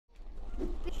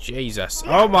Jesus.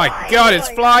 Oh my god, it's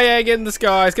flying in the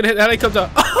sky. It's gonna hit the helicopter.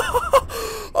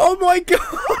 Oh my god.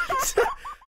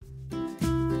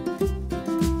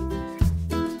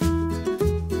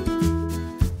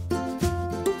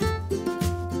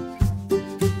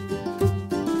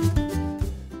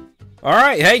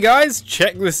 Alright, hey guys,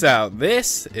 check this out.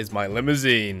 This is my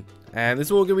limousine. And this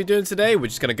is what we're going to be doing today. We're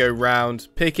just going to go around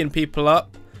picking people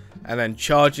up and then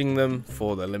charging them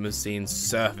for the limousine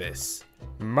service.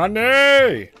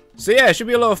 Money! So yeah, it should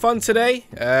be a lot of fun today.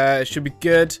 It should be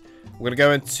good. We're going to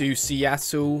go into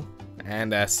Seattle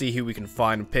and see who we can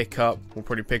find and pick up. We'll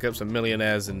probably pick up some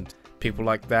millionaires and people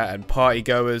like that and party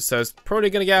goers, so it's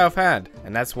probably going to get out of hand.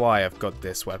 And that's why I've got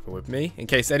this weapon with me. In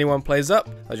case anyone plays up,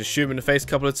 I'll just shoot him in the face a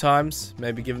couple of times.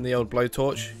 Maybe give him the old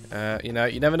blowtorch. You know,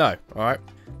 you never know, alright?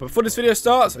 But before this video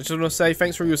starts, I just want to say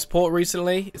thanks for your support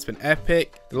recently. It's been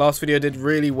epic. The last video did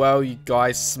really well. You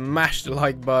guys smashed the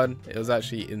like button. It was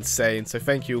actually insane. So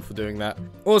thank you all for doing that.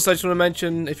 Also, I just want to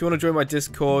mention, if you want to join my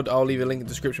Discord, I'll leave a link in the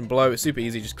description below. It's super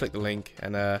easy. Just click the link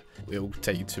and it will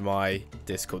take you to my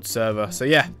Discord server. So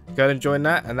yeah, go ahead and join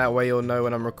that. And that way you'll know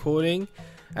when I'm recording.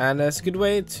 And it's a good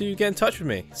way to get in touch with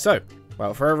me. So,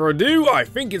 without further ado, I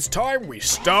think it's time we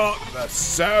start the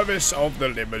service of the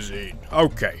limousine.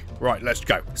 Okay, right, let's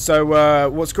go. So,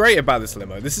 what's great about this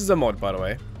limo, this is a mod, by the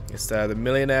way. It's the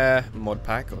Millionaire mod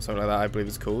pack, or something like that, I believe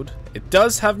it's called. It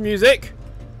does have music,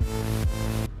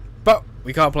 but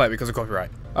we can't play it because of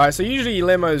copyright. Alright, so usually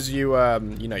limos, you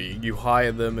know, you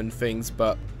hire them and things,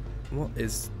 but what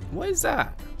is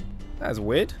that? That's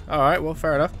weird. Alright, well,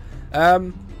 fair enough.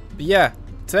 But yeah.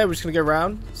 Today we're just going to go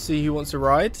around, see who wants to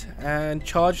ride, and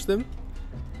charge them.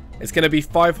 It's going to be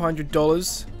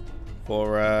 $500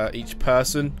 for each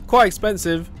person. Quite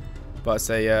expensive, but it's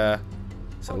a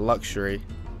luxury.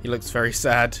 He looks very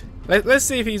sad. Let's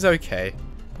see if he's okay.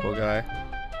 Poor guy.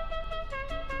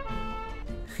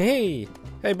 Hey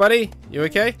buddy, you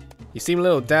okay? You seem a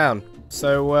little down.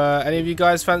 So any of you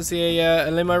guys fancy a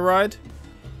limo ride?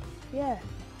 Yeah.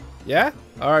 Yeah?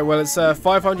 Alright, well it's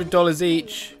 $500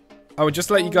 each. I would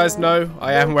just let you guys know,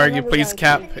 I am wearing a police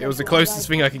cap. It was the closest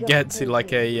thing I could get to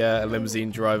like a limousine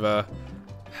driver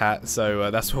hat, so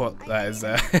that's what that is.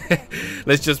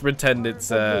 Let's just pretend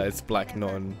it's black,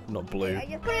 not blue.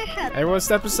 Everyone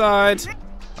step aside.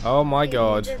 Oh my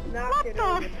god.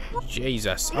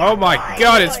 Jesus. Oh my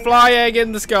god, it's flying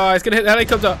in the sky. It's gonna hit the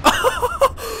helicopter.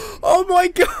 Oh my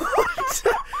god.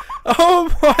 Oh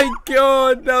my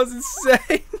god, that was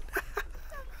insane.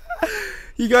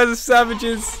 You guys are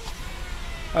savages.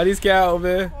 I need to get out of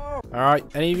here. Alright,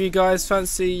 any of you guys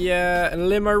fancy a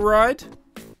limo ride?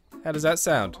 How does that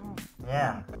sound?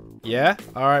 Yeah. Yeah?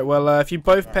 Alright, well if you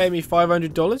both pay me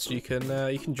 $500, you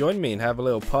can join me and have a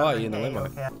little party in the limo.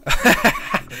 Okay.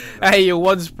 Hey, you're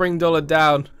one spring dollar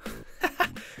down.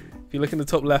 If you look in the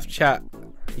top left chat,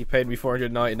 you paid me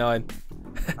 $499.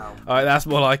 Oh. Alright, that's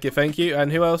more like it, thank you.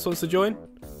 And who else wants to join?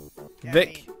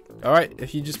 Vic. Alright,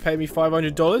 if you just pay me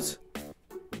 $500.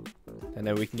 And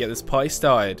then we can get this party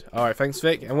started. Alright, thanks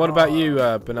Vic. And what about you,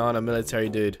 banana military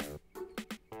dude?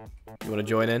 You want to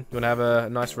join in? You want to have a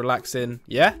nice relaxing...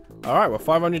 Yeah? Alright, well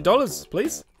 $500,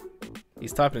 please.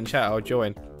 He's typing in chat, I'll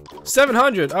join.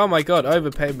 700! Oh my god,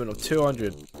 overpayment of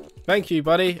 200. Thank you,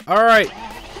 buddy. Alright.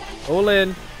 All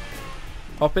in.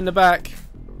 Hop in the back.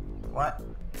 What?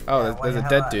 Oh, Yeah, there's a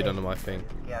dead dude under my thing.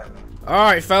 Yeah.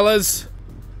 Alright, fellas.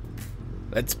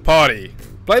 Let's party.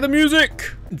 Play the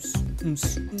music!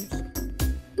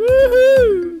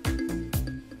 Woohoo!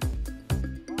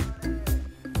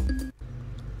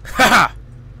 Haha!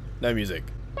 No music.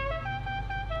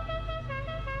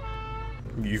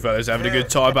 You fellas having a good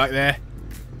time back there?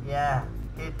 Yeah.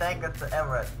 Can you take us to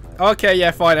Everett? Okay,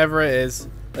 yeah, fine, Everett it is.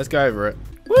 Let's go over it.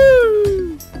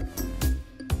 Woo!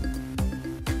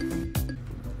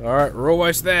 Alright, we're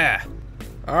almost there.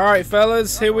 Alright,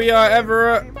 fellas, here we are,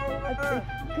 Everett.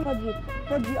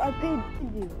 Fudgy, I paid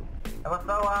you. It was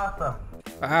so awesome.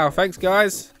 Wow, thanks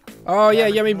guys. Oh yeah,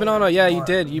 yummy banana. Yeah, you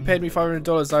did. You paid me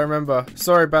 $500, I remember.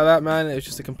 Sorry about that, man. It was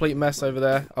just a complete mess over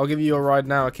there. I'll give you a ride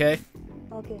now, okay?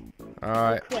 Okay.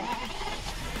 Alright.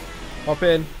 Hop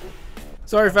in.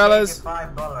 Sorry, fellas.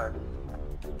 $5.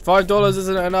 $5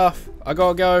 isn't enough. I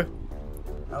gotta go.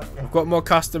 Okay. I've got more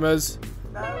customers.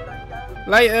 No.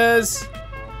 Laters.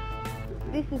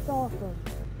 This is awesome.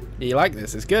 You like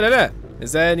this? It's good, isn't it?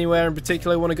 Is there anywhere in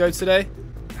particular you want to go today?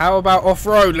 How about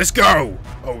off-road? Let's go!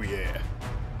 Oh yeah.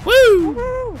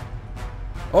 Woo!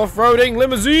 Off-roading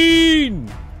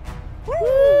limousine! Woo!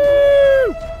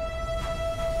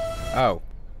 Oh.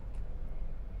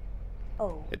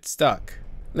 Oh. It's stuck.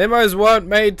 Limos weren't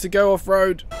made to go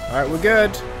off-road. Alright, we're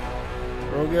good.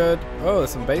 We're all good. Oh, there's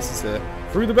some bases here.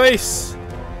 Through the base!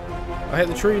 I hit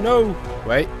the tree. No.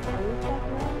 Wait. Are you stuck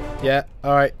now? Yeah.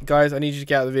 All right, guys. I need you to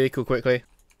get out of the vehicle quickly.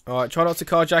 All right. Try not to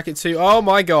carjack it too. Oh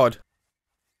my God.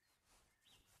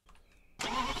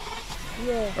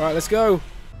 Yeah. All right. Let's go.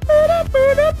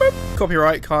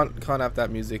 Copyright. Can't have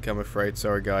that music. I'm afraid.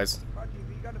 Sorry, guys. Fudgy,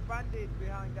 we got a bandit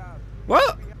behind us.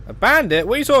 What? A bandit?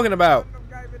 What are you talking about? Some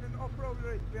guy with an off-road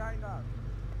race behind us.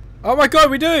 Oh my God,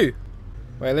 we do.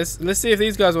 Wait, let's see if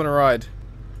these guys want to ride.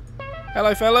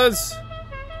 Hello, fellas.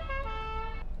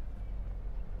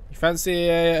 You fancy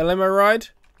a limo ride?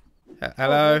 Oh,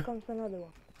 Hello. here comes another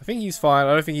one. I think he's fine.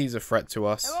 I don't think he's a threat to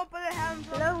us.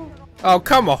 Hello. Oh,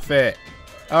 come off it.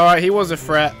 All right, he was a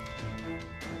threat.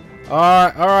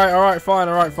 All right, fine.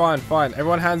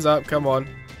 Everyone hands up, come on.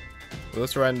 We'll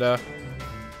surrender.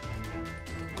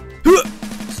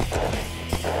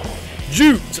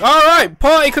 Juked. All right,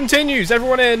 party continues.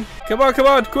 Everyone in. Come on,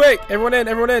 quick. Everyone in.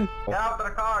 Get out of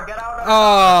the car. Get out of the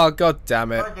car. Oh, God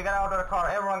damn it. Fudgy, get out of the car.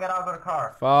 Everyone get out of the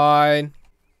car. Fine.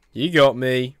 You got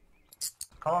me.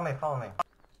 Follow me.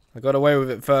 I got away with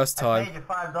it first I paid time. you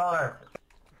 $5.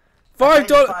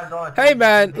 $5. Hey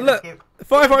man, look.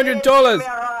 $500.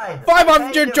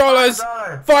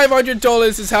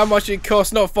 $500 is how much it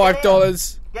costs, not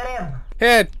 $5. Get in.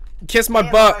 Here, kiss my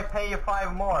I butt. pay you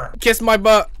 5 more. Kiss my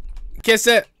butt. Kiss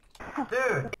it.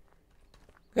 Dude.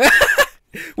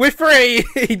 We're free.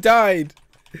 He died.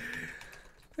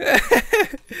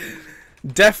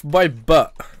 Death by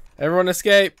butt. Everyone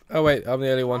escape. Oh wait, I'm the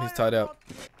only one who's tied up.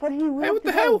 Fudgy, we Hey, have what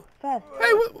the to go hell? fast.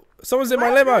 Hey, someone's in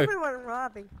my limo. Everyone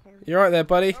robbing him. You right there,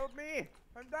 buddy? Help me.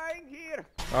 I'm dying here.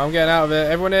 I'm getting out of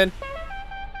it. Everyone in.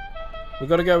 We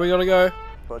gotta go.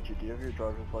 Fudgy, do you have your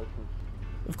driver's license?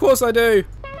 Of course I do.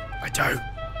 I don't.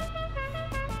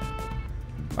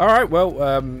 Alright,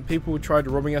 well, people tried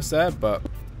robbing us there, but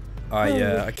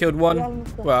I killed one.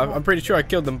 Well, I'm pretty sure I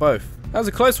killed them both. That was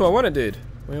a close one, wasn't it, dude?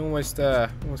 We almost got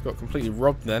completely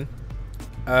robbed then.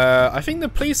 I think the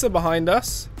police are behind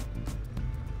us.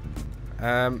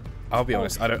 I'll be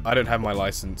honest, I don't have my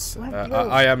license.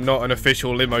 I am not an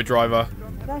official limo driver.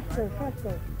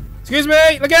 Faster. Excuse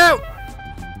me, look out!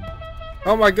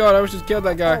 Oh my God, I almost just killed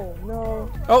that guy. Oh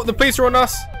no. Oh, the police are on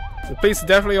us. The police are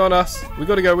definitely on us. We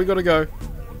gotta go.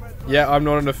 Yeah, I'm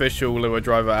not an official limo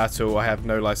driver at all. I have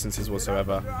no licenses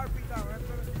whatsoever.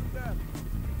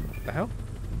 The hell?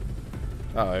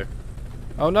 Uh-oh.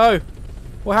 Oh no!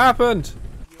 What happened?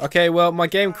 Okay, well, my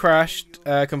game crashed,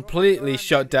 completely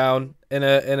shut down in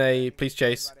a police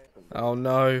chase. Oh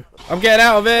no! I'm getting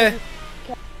out of here.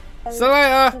 See you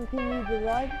later. Continue the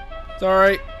ride.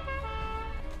 Sorry.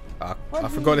 I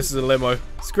forgot this is a limo.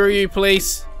 Screw you,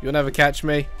 police. You'll never catch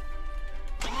me.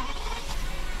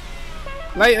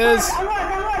 Laters.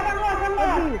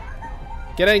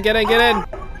 Fudgy. Get in.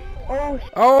 Oh,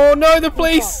 Oh no, the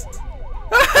police.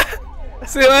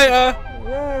 See you later.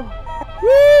 whoa.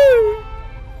 Woo!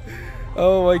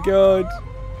 Oh my God.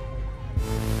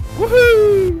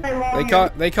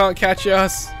 Woohoo! They can't catch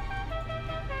us.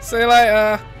 See you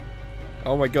later.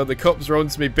 Oh my God, the cops are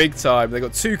onto me big time. They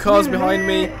got 2 cars behind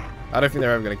me. I don't think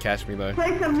they're ever gonna catch me though.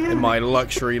 In my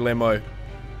luxury limo.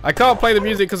 I can't play the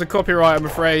music because of copyright, I'm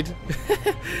afraid.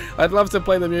 I'd love to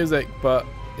play the music, but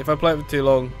if I play it for too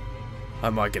long, I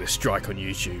might get a strike on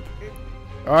YouTube.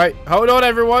 Alright, hold on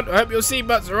everyone. I hope your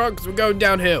seatbelts are on because we're going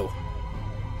downhill.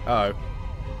 Uh oh.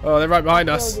 Oh, they're right behind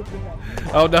us.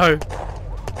 Oh no.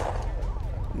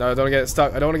 No, I don't want to get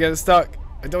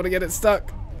it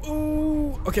stuck.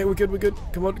 Ooh. Okay, we're good.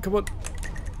 Come on.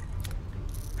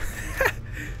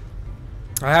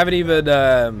 I haven't even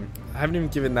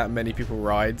given that many people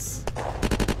rides.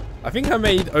 I think I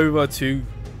made over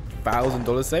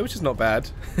 $2,000 today, which is not bad.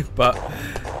 But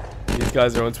these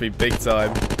guys are onto me big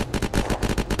time.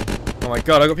 Oh my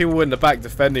God, I got people in the back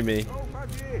defending me.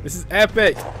 This is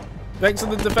epic. Thanks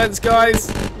for the defense,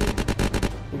 guys.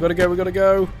 We gotta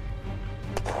go.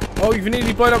 Oh, you've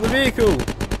nearly blown up the vehicle.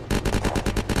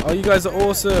 Oh, you guys are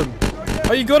awesome.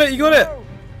 Oh, you got it.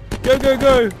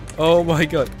 Go. Oh my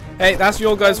God. Hey, that's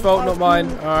your guys' fault, not mine.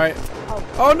 Alright.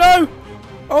 Oh no,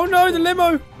 the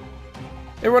limo.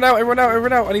 Everyone out.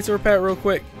 I need to repair it real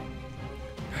quick.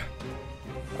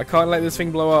 I can't let this thing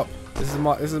blow up. This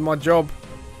is my job.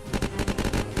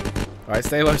 Alright,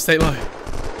 stay low.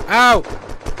 Ow!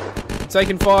 I'm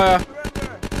taking fire.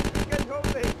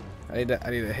 I need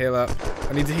to heal up.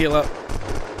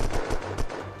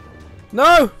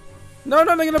 No, they're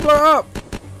gonna blow it up.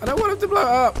 I don't want them to blow it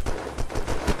up.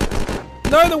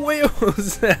 No, the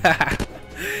wheels.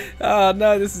 Oh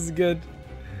no, this is good.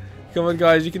 Come on,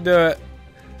 guys, you can do it.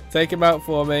 Take him out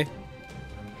for me.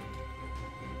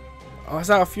 Oh, it's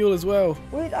out of fuel as well.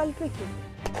 Wait, I'll fix it.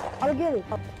 I'll get it.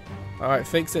 Alright,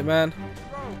 fix it, man.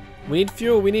 We need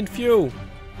fuel. We need fuel.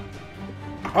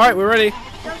 Alright, we're ready.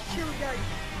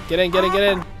 Get in, get in, get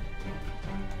in.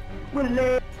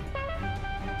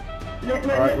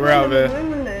 Alright, we're out of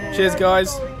here. Cheers,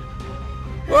 guys.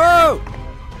 Whoa!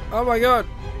 Oh my god.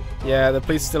 Yeah, the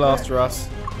police are still after us.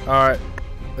 Alright,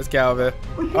 let's get out of here.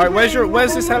 Alright,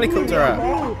 where's this helicopter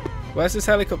at? Where's this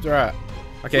helicopter at?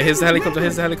 Okay, here's the helicopter,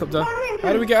 here's the helicopter.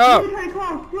 How do we get up?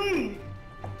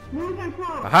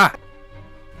 Aha!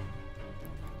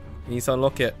 You need to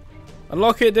unlock it.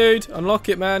 Unlock it, dude! Unlock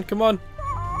it, man. Come on.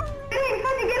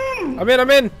 I'm in,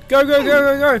 I'm in! Go, go,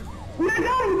 go, go,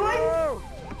 go!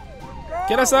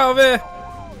 Get us out of here!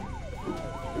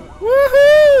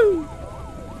 Woohoo!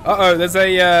 Uh-oh, there's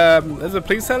a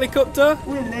police helicopter?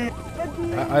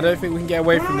 I don't think we can get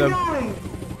away from them.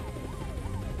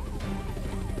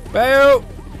 Bail!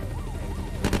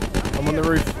 I'm on the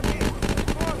roof.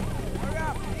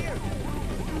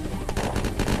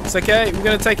 It's okay, we're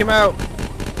gonna take him out.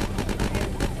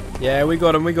 Yeah, we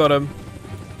got him, we got him.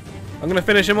 I'm gonna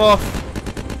finish him off.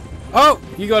 Oh,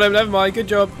 you got him, never mind, good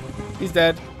job. He's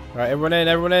dead. Alright,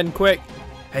 everyone in, quick.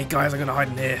 Hey guys, I'm gonna hide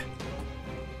in here.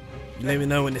 You let me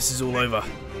know when this is all over.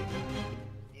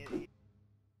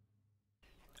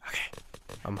 Okay,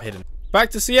 I'm hidden.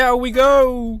 Back to Seattle we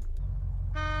go!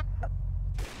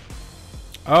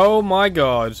 Oh my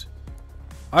god.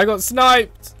 I got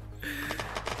sniped!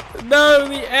 No,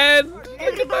 the end!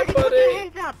 Look at my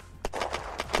body!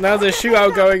 Now there's a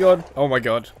shootout going on. Oh my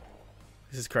god.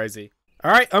 This is crazy.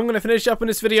 Alright, I'm going to finish up in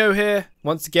this video here.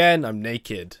 Once again, I'm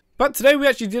naked. But today we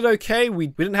actually did okay. We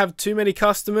didn't have too many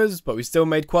customers, but we still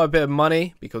made quite a bit of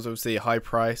money because obviously a high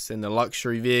price in the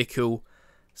luxury vehicle.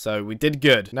 So we did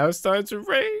good. Now it's time to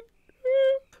rain.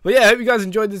 But yeah, I hope you guys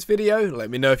enjoyed this video. Let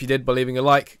me know if you did by leaving a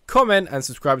like, comment, and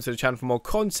subscribe to the channel for more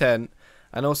content.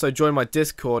 And also join my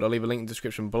Discord. I'll leave a link in the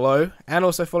description below. And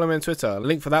also follow me on Twitter. A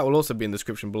link for that will also be in the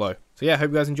description below. So yeah, I hope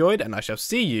you guys enjoyed, and I shall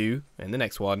see you in the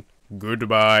next one.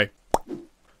 Goodbye.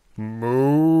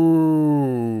 Moo.